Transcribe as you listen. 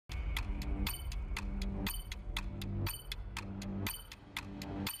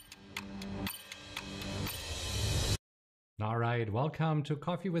All right, welcome to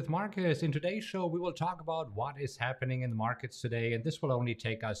Coffee with Markus. In today's show, we will talk about what is happening in the markets today, and this will only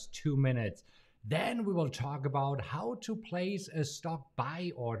take us 2 minutes. Then we will talk about how to place a stock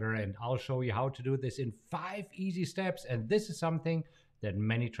buy order, and I'll show you how to do this in 5 easy steps. And this is something that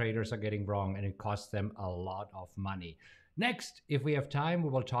many traders are getting wrong, and it costs them a lot of money. Next, if we have time, we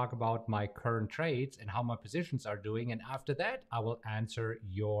will talk about my current trades and how my positions are doing. And after that, I will answer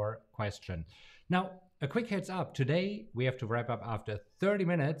your question. Now, a quick heads up. Today, we have to wrap up after 30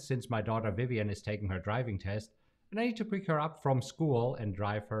 minutes since my daughter Vivian is taking her driving test. And I need to pick her up from school and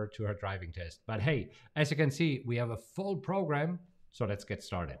drive her to her driving test. But hey, as you can see, we have a full program. So let's get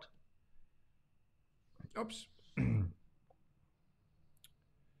started. Oops.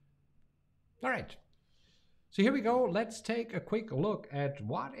 All right. So here we go. Let's take a quick look at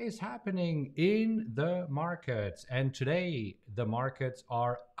what is happening in the markets. And today, the markets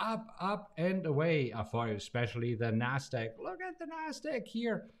are up and away, for especially the NASDAQ. Look at the NASDAQ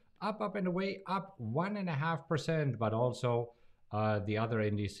here, up and away, up 1.5%, but also the other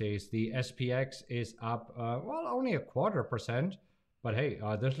indices. The SPX is up, well, only 0.25%. But hey,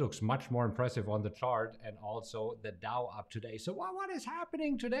 this looks much more impressive on the chart, and also the Dow up today. So what is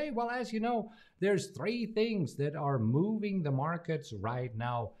happening today? Well, as you know, there's 3 things that are moving the markets right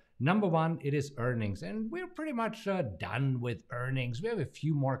now. Number one, it is earnings, and we're pretty much done with earnings. We have a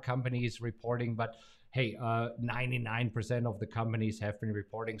few more companies reporting, but hey, 99% of the companies have been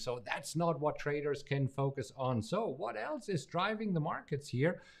reporting, so that's not what traders can focus on. So what else is driving the markets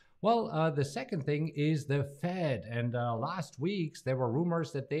here? Well, the second thing is the Fed. And last week, there were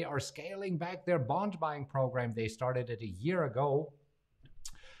rumors that they are scaling back their bond buying program. They started it a year ago,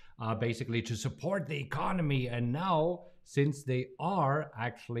 basically to support the economy. And now, since they are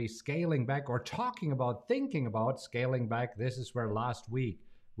actually scaling back or thinking about scaling back, this is where last week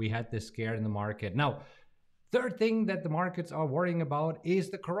we had this scare in the market. Now, third thing that the markets are worrying about is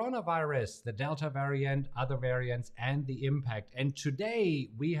the coronavirus, the Delta variant, other variants, and the impact. And today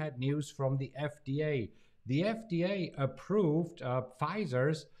we had news from the FDA. The FDA approved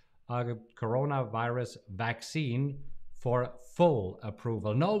Pfizer's coronavirus vaccine for full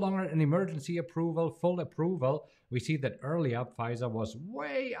approval. No longer an emergency approval, full approval. We see that earlier Pfizer was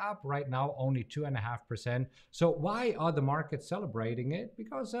way up, right now only 2.5%. So why are the markets celebrating it?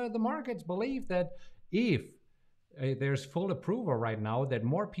 Because the markets believe that if there's full approval right now, that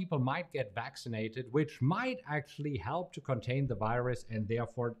more people might get vaccinated, which might actually help to contain the virus. And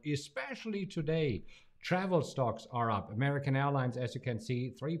therefore, especially today, travel stocks are up. American Airlines, as you can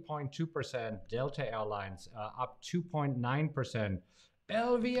see, 3.2%. Delta Airlines up 2.9%.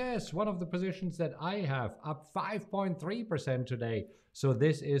 LVS, one of the positions that I have, up 5.3% today. So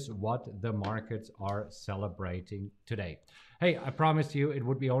this is what the markets are celebrating today. Hey, I promised you it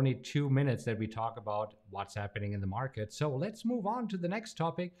would be only 2 minutes that we talk about what's happening in the market. So let's move on to the next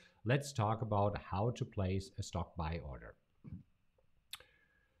topic. Let's talk about how to place a stock buy order.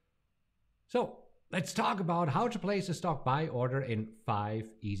 So let's talk about how to place a stock buy order in 5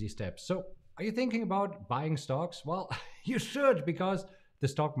 easy steps. So are you thinking about buying stocks? Well, you should, because the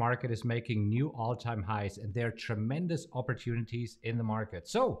stock market is making new all-time highs and there are tremendous opportunities in the market.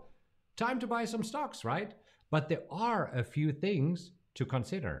 So time to buy some stocks, right? But there are a few things to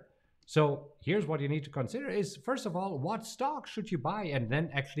consider. So here's what you need to consider is, first of all, what stock should you buy? And then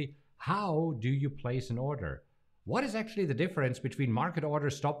actually, how do you place an order? What is actually the difference between market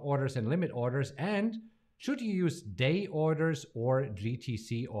orders, stop orders, and limit orders? And should you use day orders or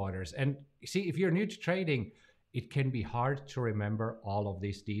GTC orders? And see, if you're new to trading, it can be hard to remember all of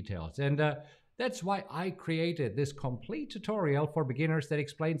these details. And that's why I created this complete tutorial for beginners that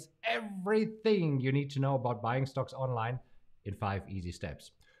explains everything you need to know about buying stocks online in 5 easy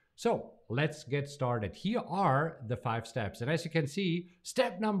steps. So let's get started. Here are the 5 steps. And as you can see,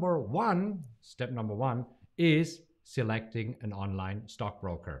 step number one is selecting an online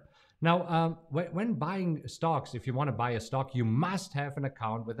stockbroker. Now, when buying stocks, if you want to buy a stock, you must have an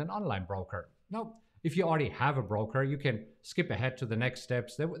account with an online broker. Now, if you already have a broker, you can skip ahead to the next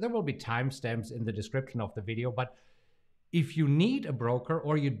steps. There will be timestamps in the description of the video. But if you need a broker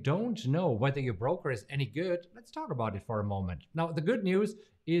or you don't know whether your broker is any good, let's talk about it for a moment. Now, the good news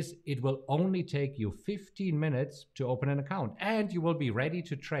is it will only take you 15 minutes to open an account, and you will be ready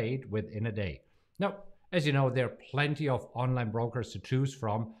to trade within a day. Now, as you know, there are plenty of online brokers to choose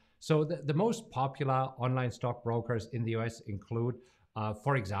from. So the most popular online stock brokers in the US include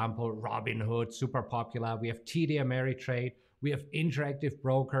for example, Robinhood, super popular. We have TD Ameritrade. We have Interactive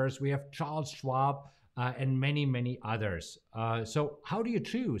Brokers. We have Charles Schwab, and many others. So how do you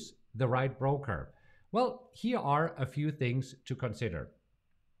choose the right broker? Well, here are a few things to consider.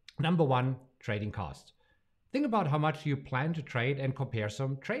 Number one, trading costs. Think about how much you plan to trade and compare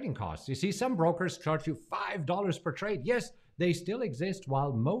some trading costs. You see, some brokers charge you $5 per trade. Yes, they still exist,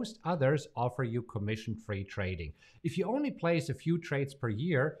 while most others offer you commission-free trading. If you only place a few trades per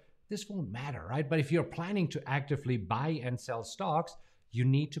year, this won't matter, right? But if you're planning to actively buy and sell stocks, you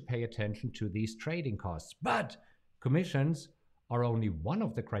need to pay attention to these trading costs. But commissions are only one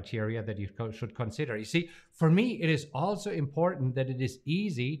of the criteria that you should consider. You see, for me, it is also important that it is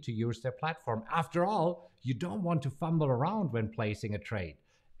easy to use their platform. After all, you don't want to fumble around when placing a trade.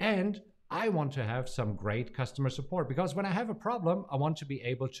 And I want to have some great customer support, because when I have a problem, I want to be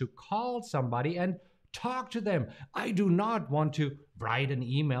able to call somebody and talk to them. I do not want to write an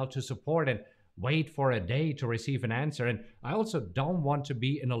email to support and wait for a day to receive an answer. And I also don't want to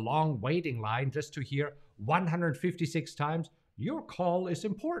be in a long waiting line just to hear 156 times, "Your call is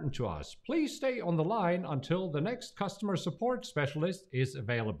important to us. Please stay on the line until the next customer support specialist is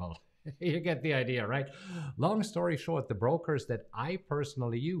available." You get the idea, right? Long story short, the brokers that I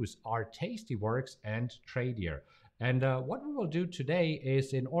personally use are Tastyworks and Tradier. And what we will do today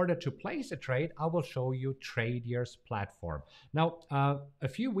is, in order to place a trade, I will show you Tradier's platform. Now, a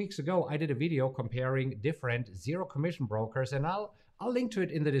few weeks ago, I did a video comparing different zero commission brokers, and I'll link to it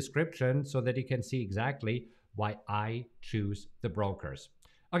in the description so that you can see exactly why I choose the brokers.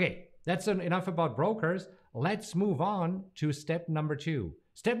 Okay, that's enough about brokers. Let's move on to step number 2.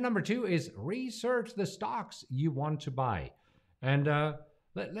 Step number 2 is research the stocks you want to buy. And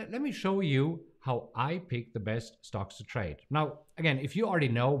let me show you how I pick the best stocks to trade. Now, again, if you already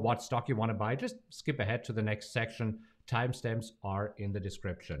know what stock you want to buy, just skip ahead to the next section. Timestamps are in the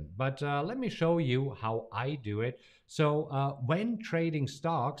description. But let me show you how I do it. So when trading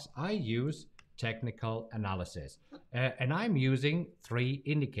stocks, I use technical analysis. And I'm using 3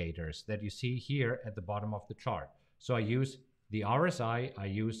 indicators that you see here at the bottom of the chart. So I use the RSI, I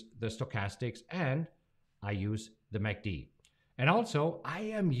use the stochastics, and I use the MACD. And also, I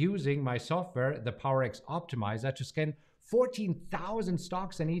am using my software, the PowerX Optimizer, to scan 14,000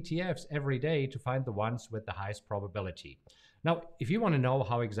 stocks and ETFs every day to find the ones with the highest probability. Now, if you want to know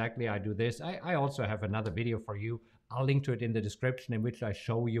how exactly I do this, I also have another video for you. I'll link to it in the description, in which I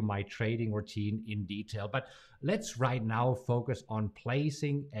show you my trading routine in detail. But let's right now focus on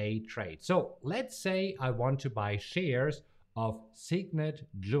placing a trade. So let's say I want to buy shares of Signet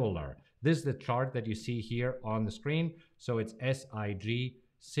Jeweler. This is the chart that you see here on the screen. So it's SIG,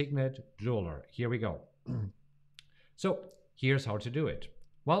 Signet Jeweler. Here we go. So here's how to do it.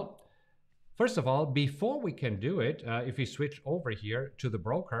 Well, first of all, before we can do it, if we switch over here to the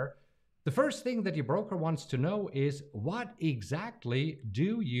broker, the first thing that your broker wants to know is, what exactly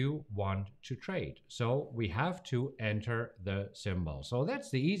do you want to trade? So we have to enter the symbol. So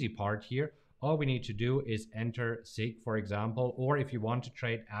that's the easy part here. All we need to do is enter SIG, for example, or if you want to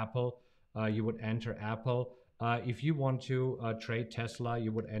trade Apple, you would enter Apple. If you want to trade Tesla,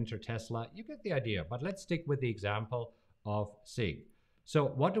 you would enter Tesla. You get the idea, but let's stick with the example of SIG. So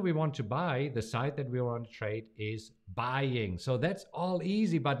what do we want to buy? The side that we want to trade is buying. So that's all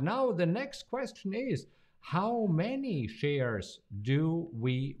easy. But now the next question is, how many shares do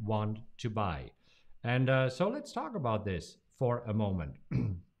we want to buy? And so let's talk about this for a moment.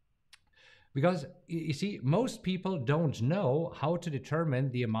 Because you see, most people don't know how to determine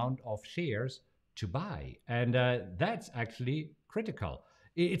the amount of shares to buy. And that's actually critical.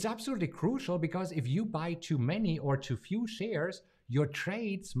 It's absolutely crucial, because if you buy too many or too few shares, your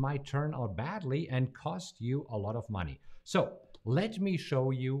trades might turn out badly and cost you a lot of money. So let me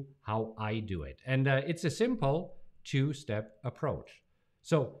show you how I do it. And it's a simple 2-step approach.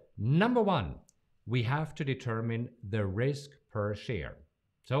 So number 1, we have to determine the risk per share.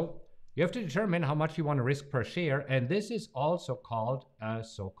 So you have to determine how much you want to risk per share, and this is also called a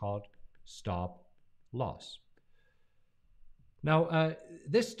so-called stop loss. Now,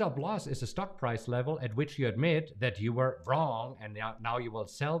 this stop loss is a stock price level at which you admit that you were wrong, and now you will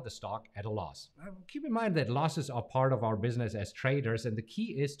sell the stock at a loss. Keep in mind that losses are part of our business as traders, and the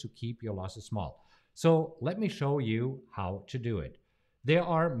key is to keep your losses small. So let me show you how to do it. There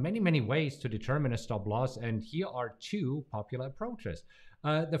are many ways to determine a stop loss, and here are 2 popular approaches.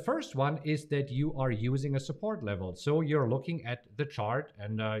 The first one is that you are using a support level. So you're looking at the chart,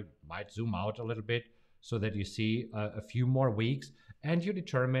 and you might zoom out a little bit so that you see a few more weeks, and you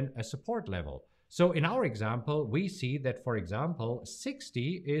determine a support level. So in our example, we see that, for example,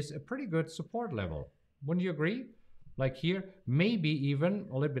 60 is a pretty good support level. Wouldn't you agree? Like here, maybe even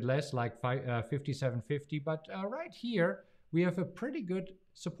a little bit less, like 57.50, but right here, we have a pretty good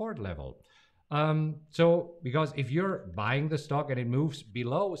support level. So because if you're buying the stock and it moves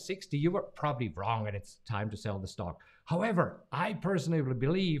below 60, you were probably wrong and it's time to sell the stock. However, I personally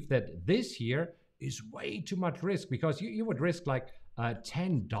believe that this here is way too much risk because you would risk like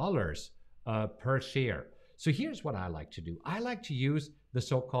 $10 per share. So here's what I like to do. I like to use the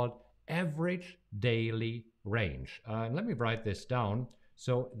so-called average daily range. Let me write this down.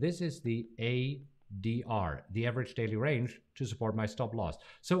 So this is the ADR, the average daily range, to support my stop loss.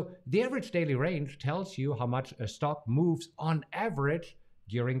 So the average daily range tells you how much a stock moves on average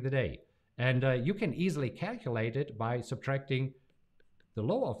during the day. And you can easily calculate it by subtracting the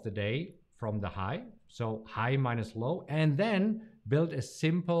low of the day from the high, so high minus low, and then build a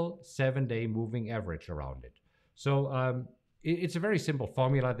simple 7-day moving average around it. So it's a very simple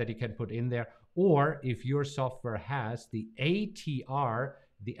formula that you can put in there. Or if your software has the ATR,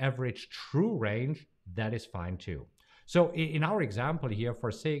 the average true range, that is fine too. So in our example here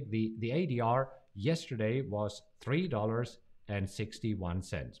for SIG, the ADR yesterday was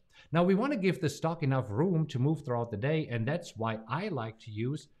 $3.61. Now we want to give the stock enough room to move throughout the day, and that's why I like to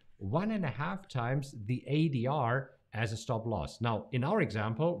use 1.5 times the ADR as a stop loss. Now in our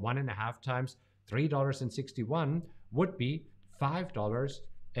example, 1.5 times $3.61 would be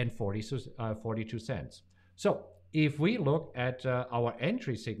 $5.42. So if we look at our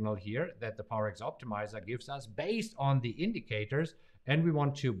entry signal here that the PowerX Optimizer gives us based on the indicators, and we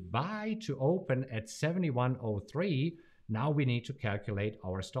want to buy to open at 71.03, now we need to calculate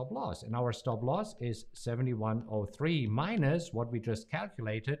our stop loss. And our stop loss is 71.03 minus what we just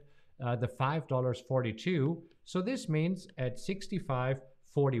calculated, the $5.42. So this means at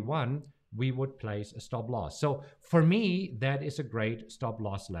 65.41, we would place a stop loss. So for me, that is a great stop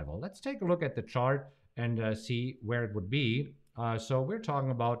loss level. Let's take a look at the chart and see where it would be. So we're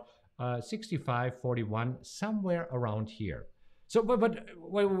talking about 65.41, somewhere around here. So, but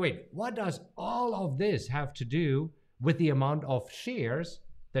wait, what does all of this have to do with the amount of shares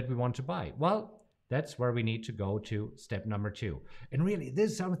that we want to buy? Well, that's where we need to go to step number 2. And really,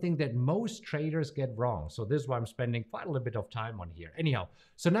 this is something that most traders get wrong. So this is why I'm spending quite a little bit of time on here. Anyhow,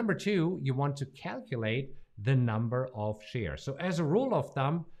 so number 2, you want to calculate the number of shares. So as a rule of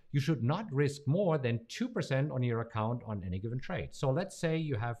thumb, you should not risk more than 2% on your account on any given trade. So let's say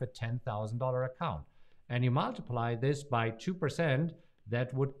you have a $10,000 account and you multiply this by 2%,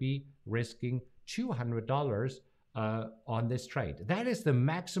 that would be risking $200 on this trade. That is the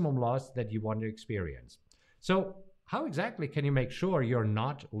maximum loss that you want to experience. So how exactly can you make sure you're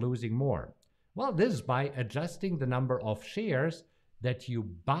not losing more? Well, this is by adjusting the number of shares that you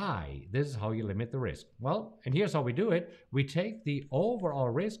buy. This is how you limit the risk. Well, and here's how we do it. We take the overall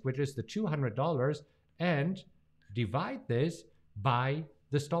risk, which is the $200, and divide this by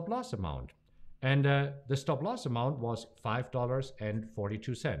the stop loss amount. And the stop loss amount was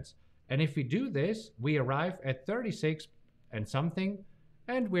 $5.42. And if we do this, we arrive at 36 and something,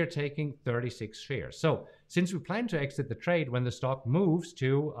 and we're taking 36 shares. So since we plan to exit the trade when the stock moves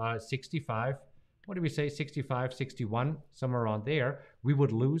to 65, what do we say, 65, 61, somewhere around there, we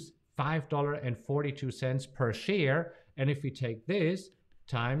would lose $5.42 per share. And if we take this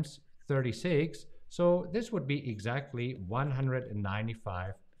times 36, so this would be exactly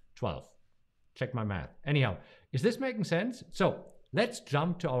 195.12. Check my math. Anyhow, is this making sense? So let's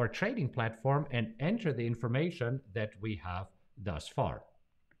jump to our trading platform and enter the information that we have thus far.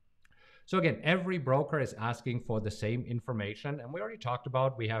 So again, every broker is asking for the same information. And we already talked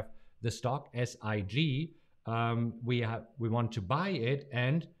about, we have the stock SIG. We want to buy it,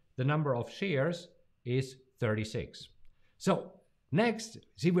 and the number of shares is 36. So next,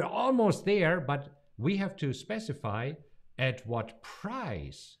 see, we're almost there, but we have to specify at what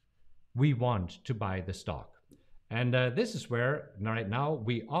price we want to buy the stock. And this is where right now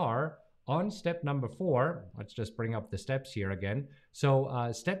we are on step number 4. Let's just bring up the steps here again.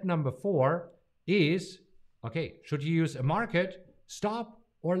 So step number 4 is, okay, should you use a market, stop,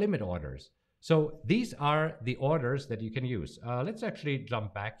 or limit orders? So these are the orders that you can use. Let's actually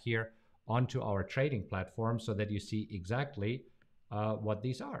jump back here onto our trading platform so that you see exactly what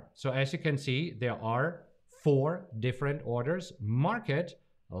these are. So as you can see, there are 4 different orders: market,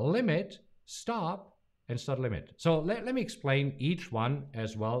 limit, stop, and start limit. So let me explain each one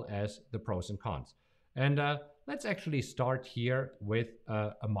as well as the pros and cons. And let's actually start here with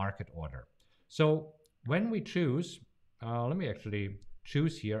a market order. So when we choose, let me actually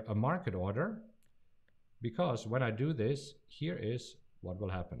choose here a market order, because when I do this, here is what will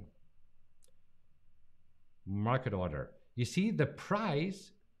happen. Market order. You see the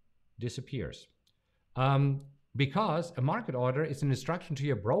price disappears. Because a market order is an instruction to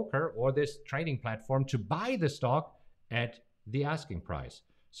your broker or this trading platform to buy the stock at the asking price.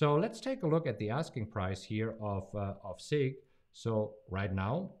 So let's take a look at the asking price here of SIG. So right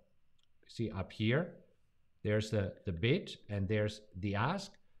now, see up here, there's the bid and there's the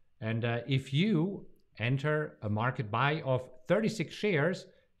ask. And if you enter a market buy of 36 shares,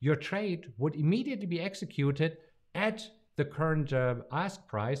 your trade would immediately be executed at the current ask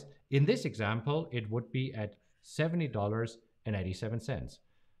price. In this example, it would be at $70.87.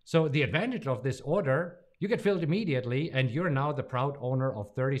 So the advantage of this order, you get filled immediately, and you're now the proud owner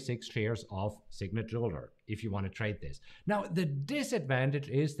of 36 shares of Signet Jeweler if you want to trade this. Now, the disadvantage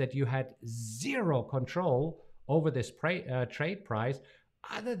is that you had zero control over this trade price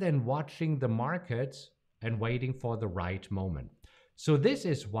other than watching the markets and waiting for the right moment. So this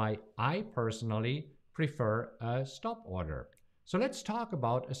is why I personally prefer a stop order. So let's talk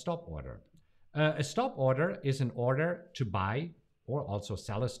about a stop order. A stop order is an order to buy or also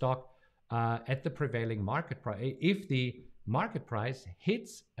sell a stock at the prevailing market price if the market price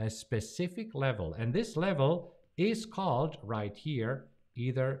hits a specific level. And this level is called right here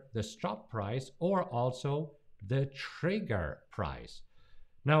either the stop price or also the trigger price.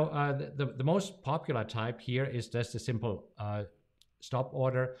 Now, the most popular type here is just a simple stop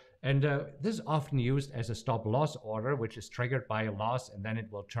order. And this is often used as a stop loss order, which is triggered by a loss, and then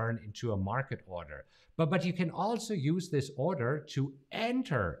it will turn into a market order. But you can also use this order to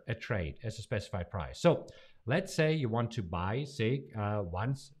enter a trade as a specified price. So let's say you want to buy SIG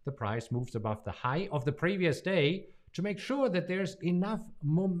once the price moves above the high of the previous day to make sure that there's enough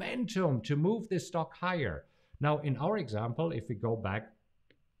momentum to move this stock higher. Now, in our example, if we go back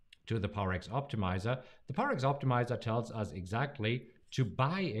to the PowerX Optimizer, the PowerX Optimizer tells us exactly to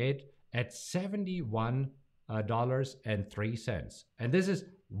buy it at $71.03. And this is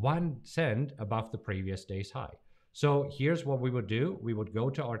 1 cent above the previous day's high. So here's what we would do. We would go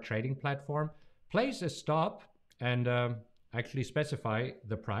to our trading platform, place a stop, and actually specify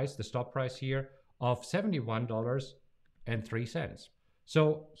the price, the stop price here of $71.03.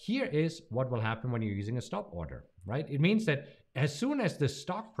 So here is what will happen when you're using a stop order, right? It means that as soon as the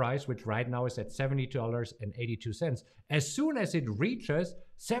stock price, which right now is at $70.82, as soon as it reaches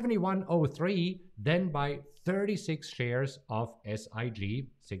 71.03, then buy 36 shares of SIG,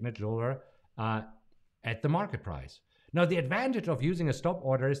 Signet Jeweler, at the market price. Now, the advantage of using a stop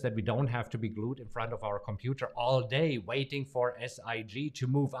order is that we don't have to be glued in front of our computer all day waiting for SIG to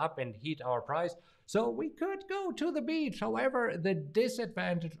move up and hit our price. So we could go to the beach. However, the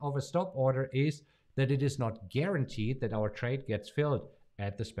disadvantage of a stop order is that it is not guaranteed that our trade gets filled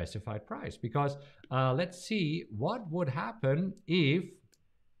at the specified price. Because let's see what would happen if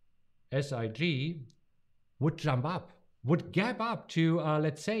SIG would jump up, would gap up to,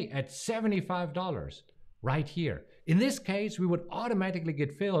 let's say, at $75 right here. In this case, we would automatically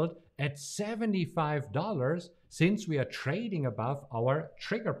get filled at $75 since we are trading above our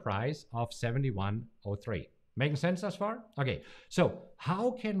trigger price of 71.03. Making sense thus far? Okay, so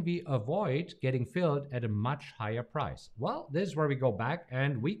how can we avoid getting filled at a much higher price? Well, this is where we go back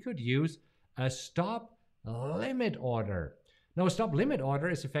and we could use a stop limit order. Now, a stop limit order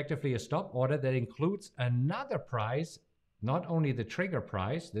is effectively a stop order that includes another price, not only the trigger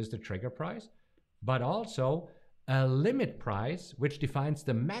price, this is the trigger price, but also a limit price, which defines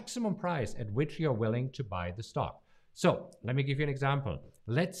the maximum price at which you're willing to buy the stock. So let me give you an example.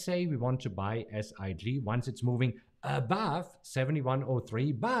 Let's say we want to buy SIG once it's moving above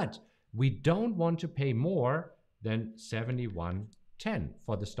 71.03, but we don't want to pay more than 71.10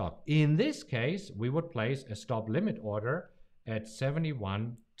 for the stock. In this case, we would place a stop limit order at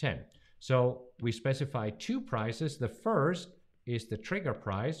 71.10. So we specify two prices. The first is the trigger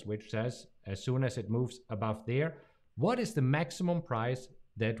price, which says as soon as it moves above there, what is the maximum price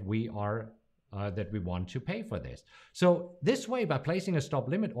that we want to pay for this. So this way, by placing a stop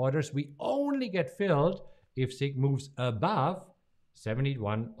limit orders, we only get filled if SIG moves above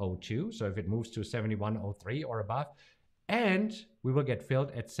 71.02. So if it moves to 71.03 or above, and we will get filled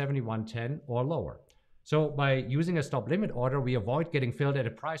at 71.10 or lower. So by using a stop limit order, we avoid getting filled at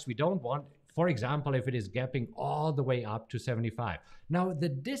a price we don't want. For example, if it is gapping all the way up to 75. Now, the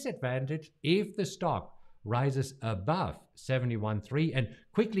disadvantage, if the stock rises above 71.3 and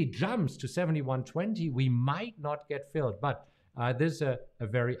quickly jumps to 71.20, we might not get filled, but this is a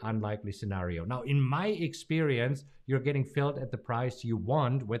very unlikely scenario. Now, in my experience, you're getting filled at the price you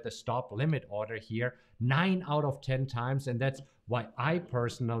want with a stop limit order here 9 out of 10 times, and that's why I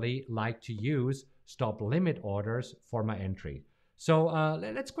personally like to use stop limit orders for my entry. So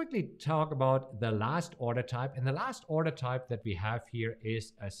let's quickly talk about the last order type, and the last order type that we have here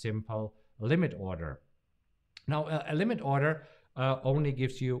is a simple limit order. Now, a limit order only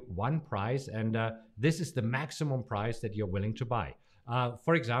gives you one price, and this is the maximum price that you're willing to buy.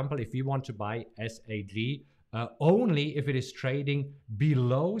 For example, if you want to buy SAG, only if it is trading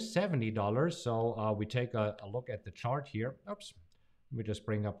below $70. So we take a look at the chart here. Oops. We just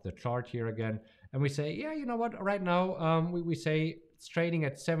bring up the chart here again, and we say, yeah, you know what? Right now, we say it's trading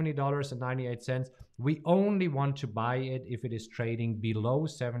at $70.98. We only want to buy it if it is trading below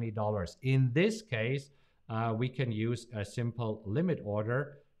 $70. In this case, we can use a simple limit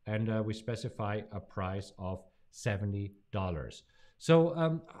order, and we specify a price of $70.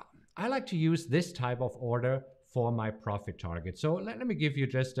 So I like to use this type of order for my profit target. So let me give you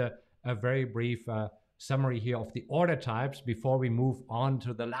just a very brief summary here of the order types before we move on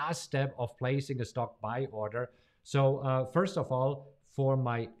to the last step of placing a stock buy order. So first of all, for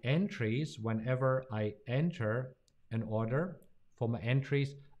my entries, whenever I enter an order, for my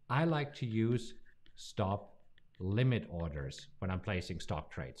entries, I like to use stop limit orders when I'm placing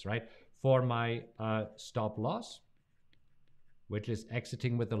stock trades, right? For my stop loss, which is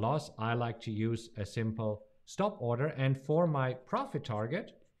exiting with the loss, I like to use a simple stop order. And for my profit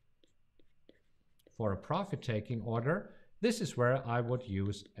target, for a profit taking order, this is where I would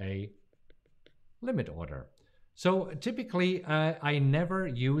use a limit order. So typically I never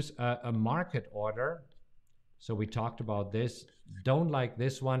use a market order. So we talked about this. Don't like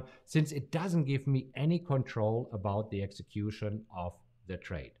this one since it doesn't give me any control about the execution of the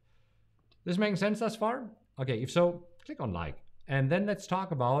trade. This making sense thus far? Okay, if so, click on like. And then let's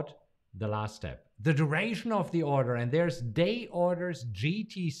talk about the last step, the duration of the order. And there's day orders,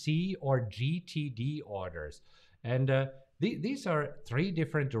 GTC or GTD orders. And these are three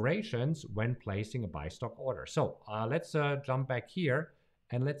different durations when placing a buy stock order. So let's jump back here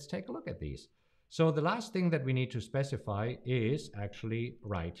and let's take a look at these. So the last thing that we need to specify is actually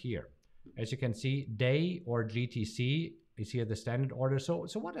right here. As you can see, day or GTC is here the standard order. So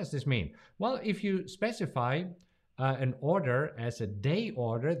what does this mean? Well, if you specify an order as a day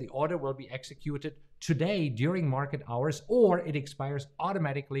order, the order will be executed today during market hours, or it expires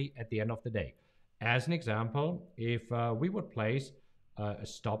automatically at the end of the day. As an example, if we would place a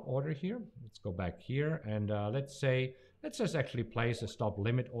stop order here, let's go back here and let's just actually place a stop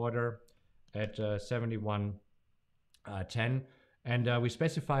limit order at 71.10, and we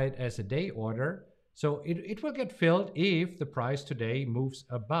specify it as a day order. So it will get filled if the price today moves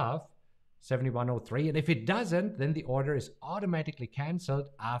above 71.03, and if it doesn't, then the order is automatically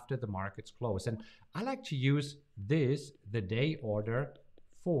canceled after the markets close. And I like to use this, the day order,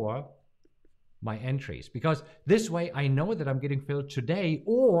 for my entries, because this way I know that I'm getting filled today,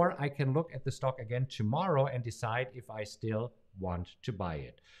 or I can look at the stock again tomorrow and decide if I still want to buy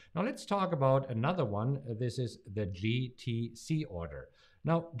it. Now let's talk about another one. This is the GTC order.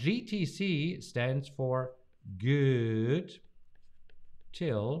 Now GTC stands for good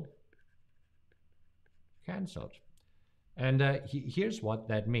till canceled. And here's what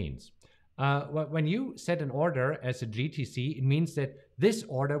that means. When you set an order as a GTC, it means that this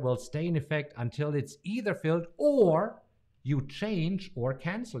order will stay in effect until it's either filled or you change or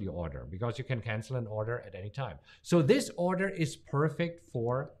cancel your order, because you can cancel an order at any time. So this order is perfect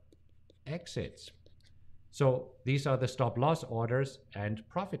for exits. So these are the stop loss orders and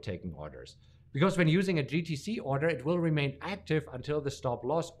profit taking orders. Because when using a GTC order, it will remain active until the stop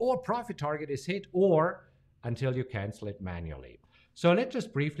loss or profit target is hit, or until you cancel it manually. So let's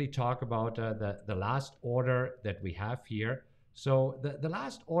just briefly talk about the last order that we have here. So the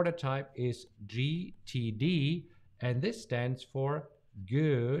last order type is GTD, and this stands for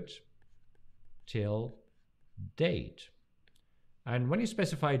good till date. And when you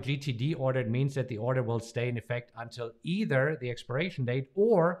specify GTD order, it means that the order will stay in effect until either the expiration date,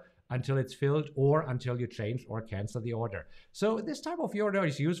 or until it's filled, or until you change or cancel the order. So this type of order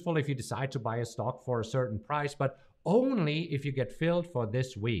is useful if you decide to buy a stock for a certain price, but only if you get filled for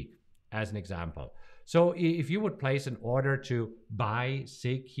this week, as an example. So if you would place an order to buy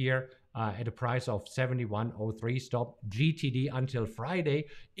SIG here at a price of 71.03, stop GTD until Friday,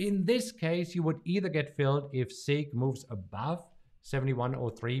 in this case, you would either get filled if SIG moves above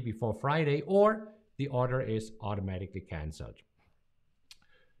 71.03 before Friday, or the order is automatically canceled.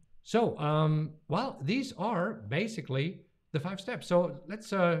 So, well, these are basically the 5 steps. So let's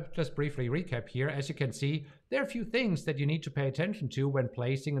just briefly recap here. As you can see, there are a few things that you need to pay attention to when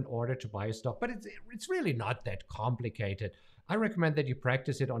placing an order to buy a stock, but it's really not that complicated. I recommend that you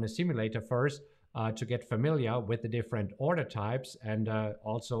practice it on a simulator first to get familiar with the different order types, and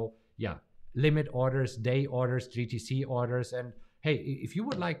also, yeah, limit orders, day orders, GTC orders. And hey, if you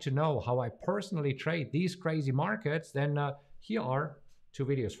would like to know how I personally trade these crazy markets, then here are 2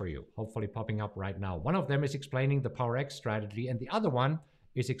 videos for you, hopefully popping up right now. One of them is explaining the PowerX strategy, and the other one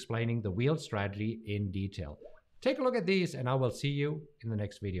is explaining the wheel strategy in detail. Take a look at these, and I will see you in the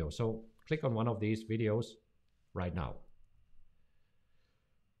next video. So click on one of these videos right now.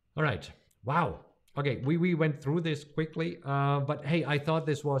 All right. Wow. Okay, we went through this quickly, but hey, I thought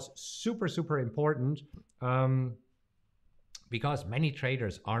this was super, super important um, because many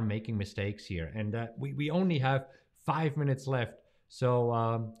traders are making mistakes here. And we only have 5 minutes left.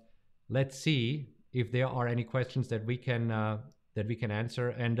 So let's see if there are any questions that we can answer.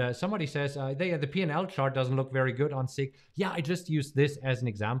 And somebody says the P&L chart doesn't look very good on SIG. Yeah, I just used this as an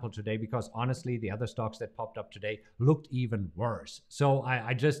example today because honestly, the other stocks that popped up today looked even worse. So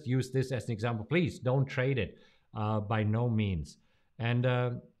I just used this as an example. Please don't trade it by no means. And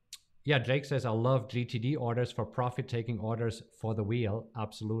yeah, Jake says, I love GTD orders for profit-taking orders for the wheel.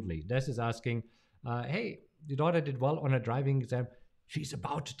 Absolutely. Des is asking, hey, your daughter did well on her driving exam. She's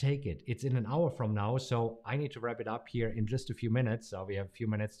about to take it. It's in an hour from now, so I need to wrap it up here in just a few minutes. So we have a few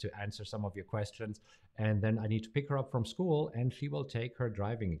minutes to answer some of your questions, and then I need to pick her up from school, and she will take her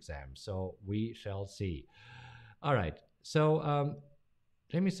driving exam. So we shall see. All right. So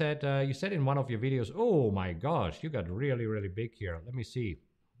Jamie said, you said in one of your videos, oh my gosh, you got really, really big here. Let me see.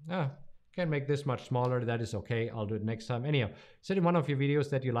 Can't make this much smaller. That is okay. I'll do it next time. Anyhow, said in one of your videos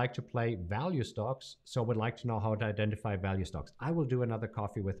that you like to play value stocks, so would like to know how to identify value stocks. I will do another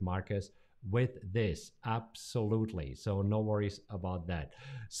coffee with Markus with this. Absolutely. So no worries about that.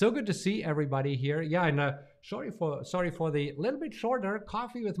 So good to see everybody here. Yeah, and sorry for the little bit shorter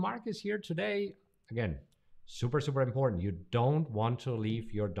coffee with Markus here today. Again, super, super important. You don't want to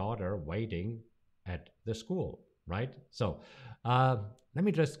leave your daughter waiting at the school, right? So let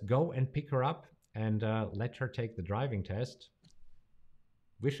me just go and pick her up and let her take the driving test.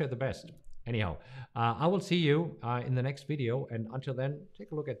 Wish her the best. Anyhow, I will see you in the next video. And until then,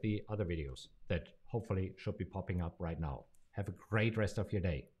 take a look at the other videos that hopefully should be popping up right now. Have a great rest of your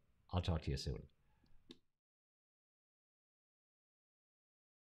day. I'll talk to you soon.